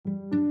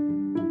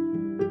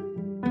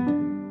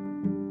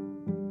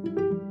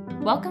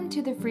Welcome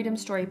to the Freedom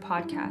Story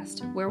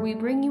podcast, where we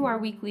bring you our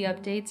weekly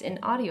updates in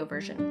audio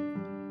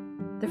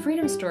version. The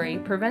Freedom Story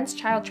prevents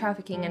child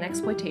trafficking and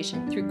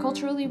exploitation through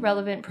culturally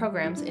relevant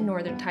programs in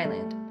northern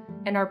Thailand,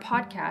 and our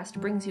podcast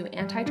brings you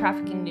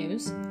anti-trafficking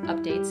news,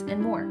 updates,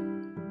 and more.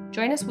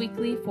 Join us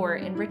weekly for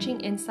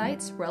enriching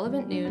insights,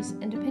 relevant news,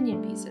 and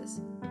opinion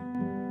pieces.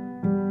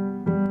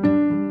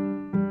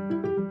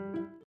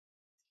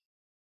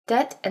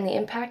 Debt and the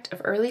impact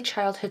of early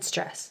childhood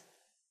stress.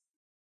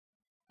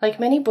 Like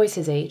many boys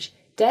his age,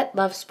 Det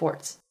loves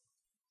sports.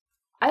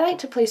 I like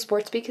to play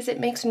sports because it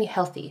makes me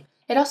healthy.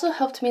 It also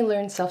helped me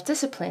learn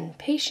self-discipline,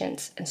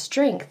 patience, and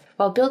strength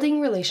while building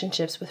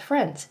relationships with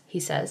friends, he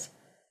says.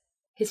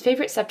 His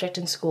favorite subject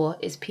in school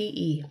is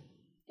PE.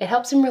 It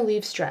helps him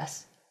relieve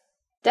stress.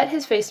 Det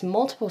has faced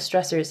multiple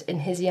stressors in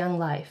his young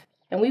life,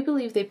 and we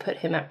believe they put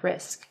him at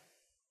risk.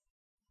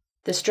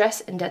 The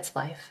stress in Det's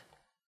life.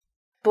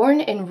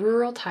 Born in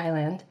rural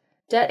Thailand,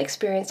 Det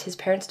experienced his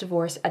parents'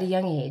 divorce at a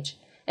young age,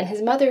 and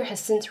his mother has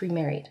since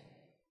remarried.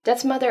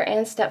 Det's mother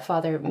and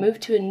stepfather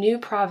moved to a new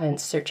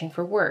province searching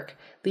for work,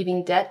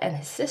 leaving Det and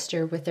his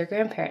sister with their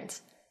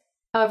grandparents.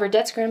 However,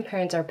 Det's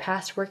grandparents are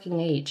past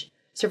working age,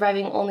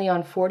 surviving only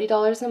on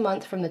 $40 a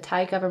month from the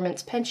Thai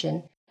government's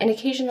pension and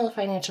occasional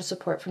financial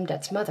support from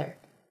Det's mother.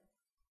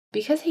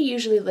 Because he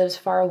usually lives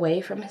far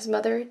away from his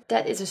mother,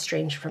 Det is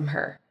estranged from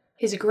her.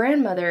 His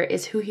grandmother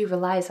is who he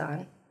relies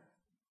on.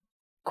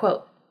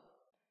 Quote,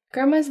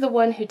 "Grandma's the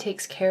one who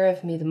takes care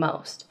of me the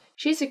most.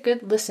 She's a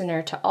good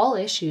listener to all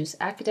issues,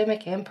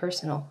 academic and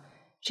personal.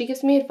 She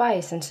gives me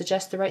advice and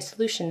suggests the right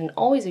solution and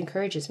always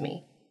encourages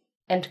me."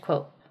 End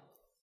quote.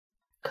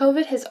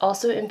 COVID has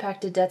also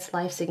impacted Det's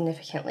life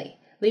significantly,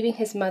 leaving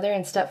his mother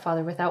and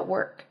stepfather without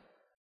work.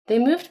 They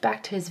moved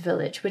back to his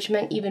village, which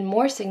meant even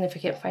more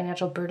significant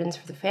financial burdens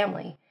for the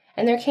family,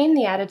 and there came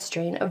the added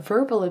strain of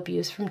verbal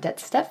abuse from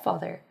Det's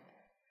stepfather.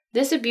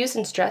 This abuse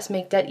and stress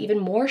make Det even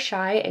more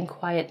shy and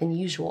quiet than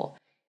usual.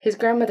 His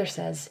grandmother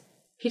says,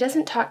 "He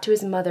doesn't talk to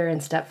his mother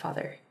and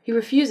stepfather. He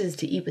refuses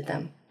to eat with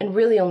them, and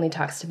really only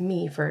talks to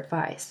me for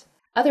advice.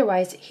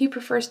 Otherwise, he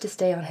prefers to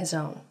stay on his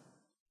own."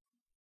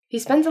 He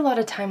spends a lot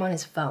of time on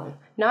his phone,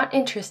 not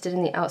interested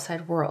in the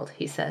outside world,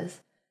 he says.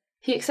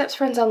 He accepts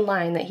friends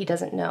online that he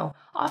doesn't know,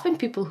 often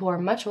people who are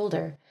much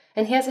older,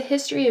 and he has a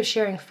history of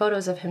sharing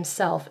photos of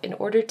himself in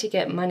order to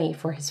get money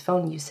for his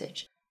phone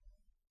usage.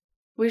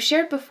 We've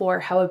shared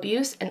before how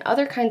abuse and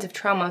other kinds of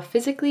trauma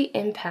physically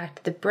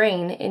impact the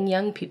brain in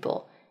young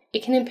people.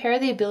 It can impair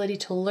the ability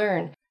to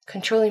learn,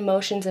 control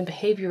emotions and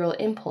behavioral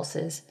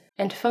impulses,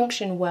 and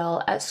function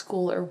well at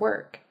school or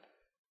work.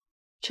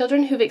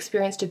 Children who've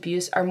experienced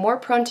abuse are more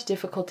prone to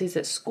difficulties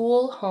at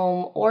school,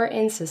 home, or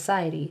in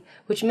society,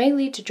 which may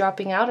lead to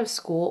dropping out of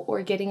school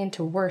or getting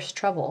into worse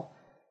trouble.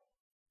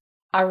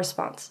 Our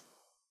response.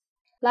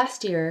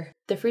 Last year,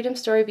 the Freedom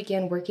Story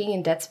began working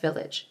in Det's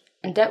village,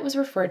 and Det was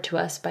referred to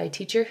us by a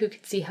teacher who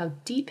could see how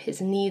deep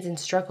his needs and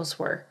struggles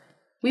were.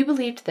 We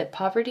believed that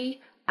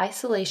poverty,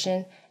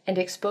 isolation, and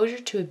exposure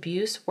to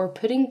abuse were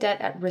putting Det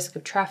at risk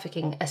of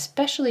trafficking,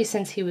 especially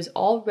since he was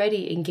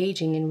already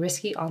engaging in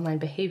risky online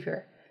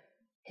behavior.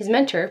 His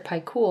mentor,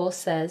 Pai Cool,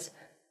 says,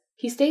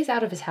 "He stays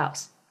out of his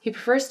house. He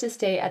prefers to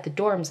stay at the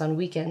dorms on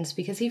weekends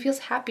because he feels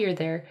happier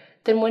there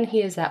than when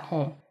he is at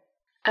home.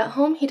 At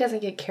home, he doesn't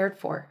get cared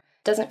for,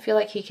 doesn't feel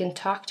like he can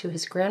talk to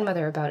his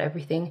grandmother about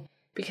everything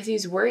because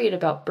he's worried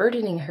about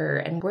burdening her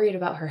and worried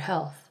about her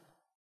health."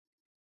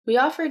 We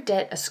offered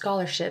Det a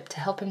scholarship to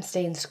help him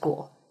stay in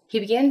school. He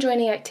began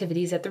joining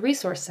activities at the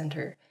Resource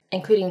Center,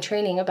 including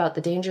training about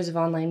the dangers of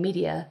online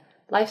media,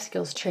 life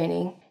skills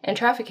training, and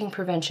trafficking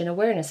prevention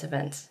awareness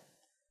events.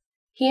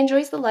 He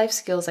enjoys the life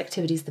skills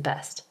activities the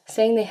best,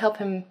 saying they help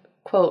him,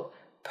 quote,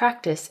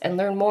 "practice and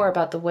learn more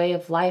about the way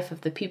of life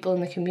of the people in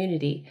the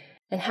community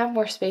and have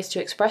more space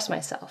to express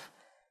myself.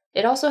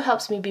 It also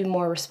helps me be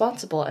more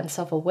responsible and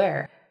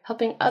self-aware,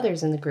 helping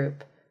others in the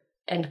group."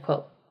 End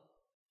quote.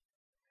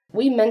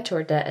 We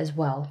mentor Det as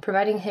well,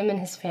 providing him and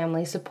his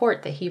family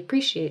support that he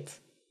appreciates.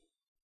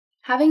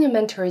 Having a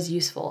mentor is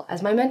useful,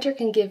 as my mentor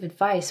can give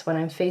advice when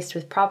I'm faced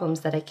with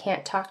problems that I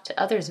can't talk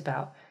to others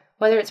about.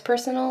 Whether it's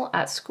personal,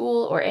 at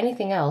school, or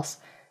anything else,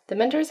 the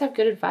mentors have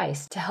good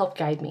advice to help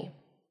guide me.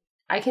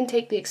 I can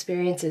take the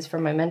experiences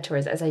from my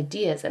mentors as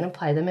ideas and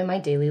apply them in my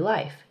daily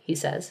life, he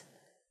says.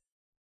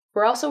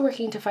 We're also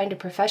working to find a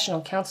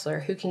professional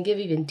counselor who can give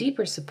even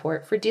deeper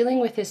support for dealing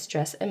with his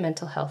stress and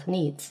mental health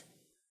needs.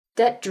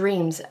 Det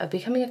dreams of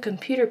becoming a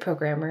computer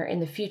programmer in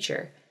the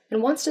future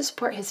and wants to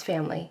support his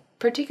family,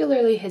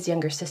 particularly his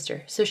younger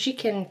sister, so she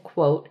can,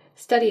 quote,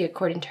 "study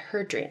according to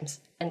her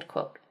dreams," end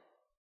quote.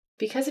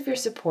 Because of your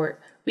support,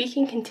 we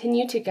can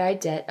continue to guide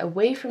Det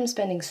away from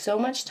spending so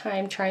much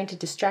time trying to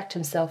distract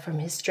himself from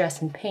his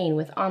stress and pain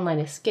with online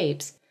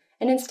escapes,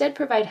 and instead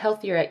provide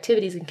healthier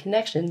activities and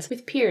connections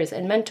with peers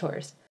and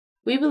mentors.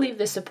 We believe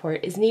this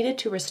support is needed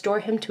to restore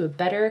him to a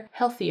better,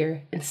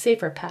 healthier, and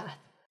safer path,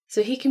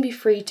 so he can be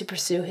free to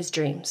pursue his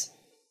dreams.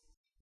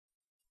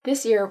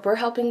 This year, we're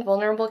helping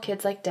vulnerable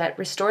kids like Det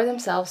restore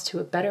themselves to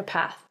a better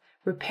path,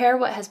 repair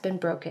what has been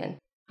broken,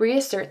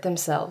 reassert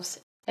themselves,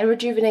 and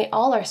rejuvenate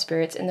all our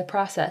spirits in the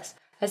process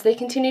as they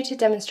continue to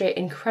demonstrate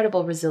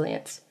incredible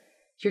resilience.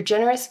 Your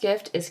generous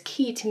gift is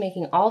key to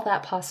making all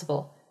that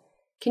possible.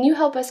 Can you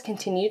help us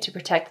continue to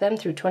protect them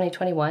through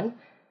 2021?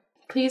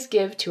 Please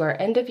give to our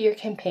end-of-year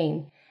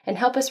campaign and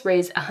help us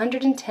raise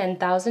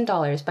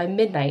 $110,000 by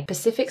midnight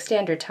Pacific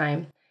Standard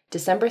Time,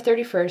 December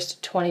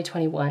 31st,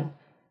 2021.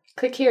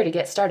 Click here to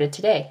get started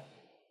today.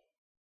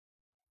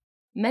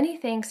 Many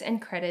thanks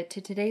and credit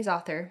to today's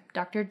author,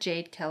 Dr.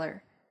 Jade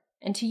Keller.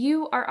 And to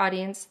you, our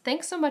audience,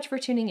 thanks so much for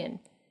tuning in.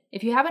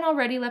 If you haven't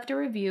already left a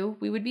review,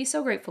 we would be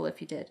so grateful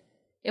if you did.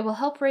 It will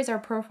help raise our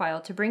profile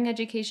to bring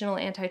educational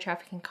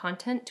anti-trafficking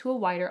content to a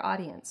wider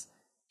audience.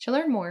 To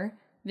learn more,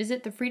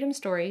 visit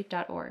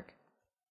thefreedomstory.org.